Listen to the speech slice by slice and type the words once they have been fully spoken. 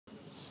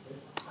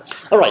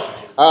All right,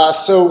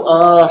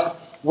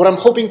 what I'm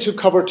hoping to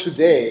cover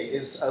today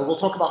is we'll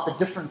talk about the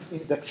different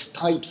index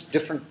types,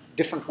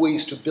 different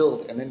ways to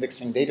build an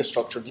indexing data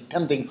structure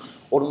depending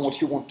on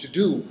what you want to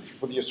do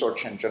with your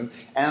search engine,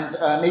 and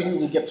maybe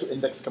we'll get to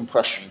index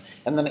compression.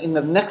 And then in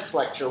the next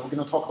lecture, we're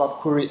going to talk about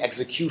query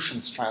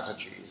execution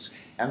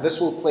strategies, and this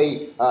will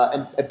play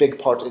a big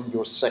part in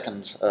your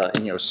second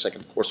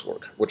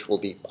coursework, which will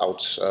be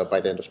out by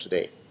the end of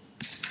today.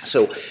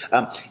 So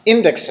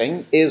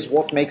indexing is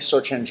what makes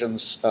search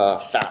engines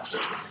fast.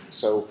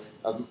 So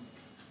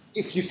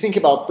if you think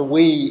about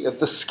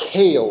the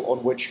scale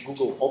on which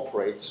Google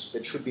operates,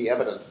 it should be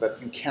evident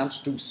that you can't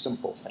do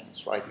simple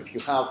things, right? If you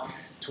have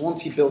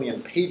 20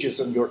 billion pages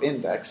in your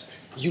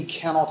index, you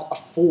cannot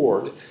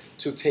afford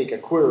to take a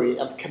query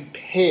and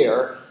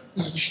compare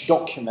each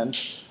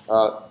document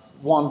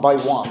one by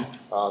one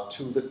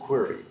to the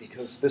query,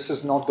 because this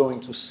is not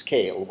going to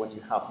scale when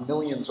you have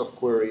millions of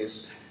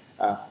queries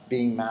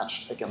being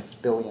matched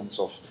against billions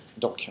of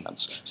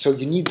documents. So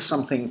you need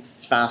something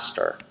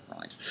faster,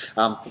 right?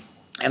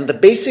 And the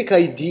basic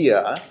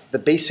idea, the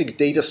basic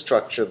data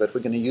structure that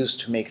we're going to use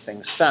to make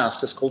things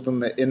fast is called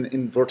an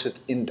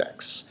inverted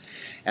index.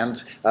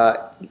 And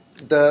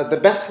the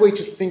best way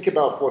to think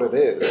about what it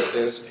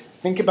is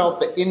think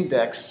about the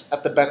index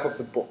at the back of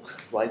the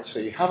book, right? So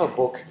you have a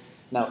book.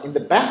 Now, in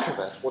the back of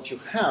it, what you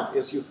have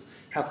is you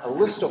have a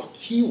list of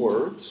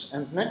keywords,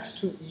 and next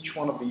to each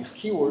one of these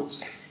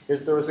keywords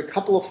there is a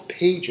couple of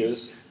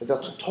pages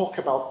that talk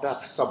about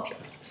that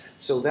subject.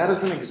 So that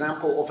is an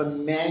example of a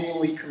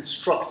manually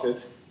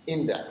constructed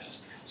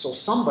index. So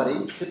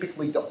somebody,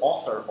 typically the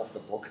author of the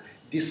book,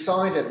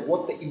 decided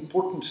what the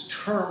important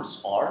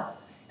terms are,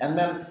 and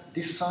then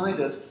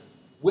decided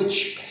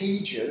which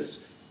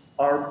pages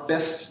are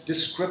best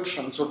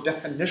descriptions or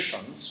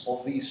definitions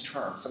of these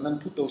terms, and then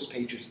put those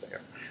pages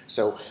there.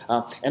 So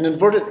an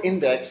inverted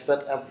index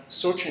that a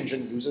search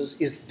engine uses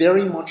is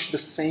very much the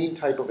same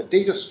type of a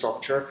data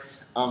structure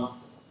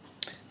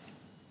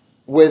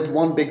with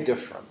one big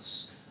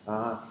difference.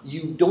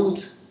 You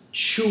don't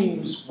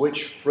choose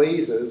which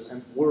phrases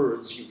and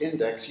words you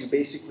index, you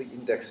basically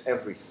index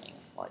everything,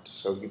 right?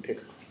 So you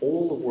pick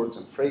all the words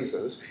and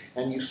phrases,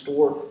 and you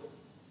store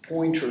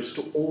pointers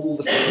to all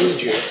the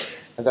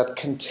pages that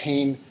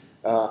contain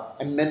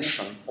a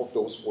mention of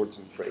those words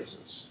and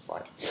phrases,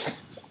 right?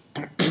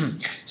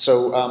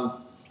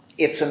 So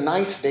it's a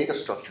nice data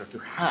structure to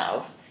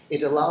have.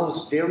 It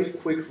allows very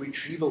quick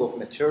retrieval of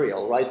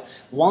material, right?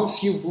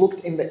 Once you've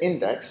looked in the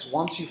index,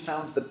 once you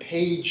found the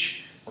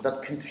page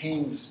that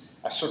contains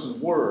a certain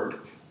word,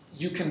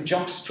 you can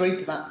jump straight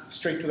to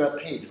that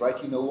page,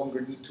 right? You no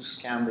longer need to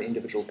scan the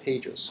individual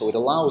pages. So it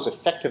allows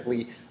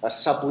effectively a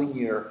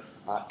sublinear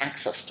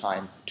access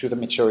time to the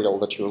material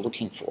that you're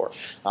looking for.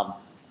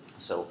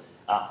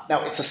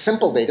 Now, it's a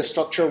simple data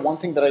structure. One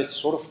thing that I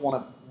sort of want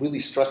to really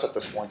stress at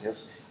this point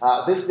is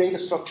this data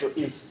structure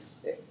is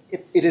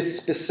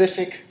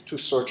specific to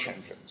search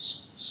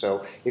engines.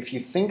 So if you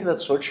think that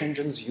search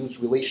engines use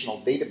relational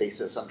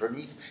databases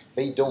underneath,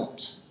 they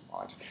don't.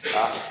 Right?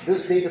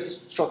 This data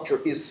structure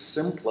is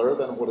simpler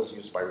than what is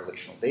used by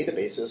relational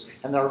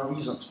databases, and there are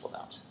reasons for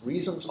that.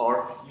 Reasons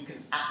are you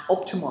can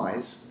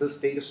optimize this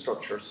data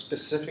structure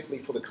specifically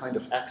for the kind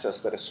of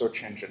access that a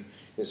search engine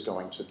is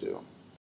going to do.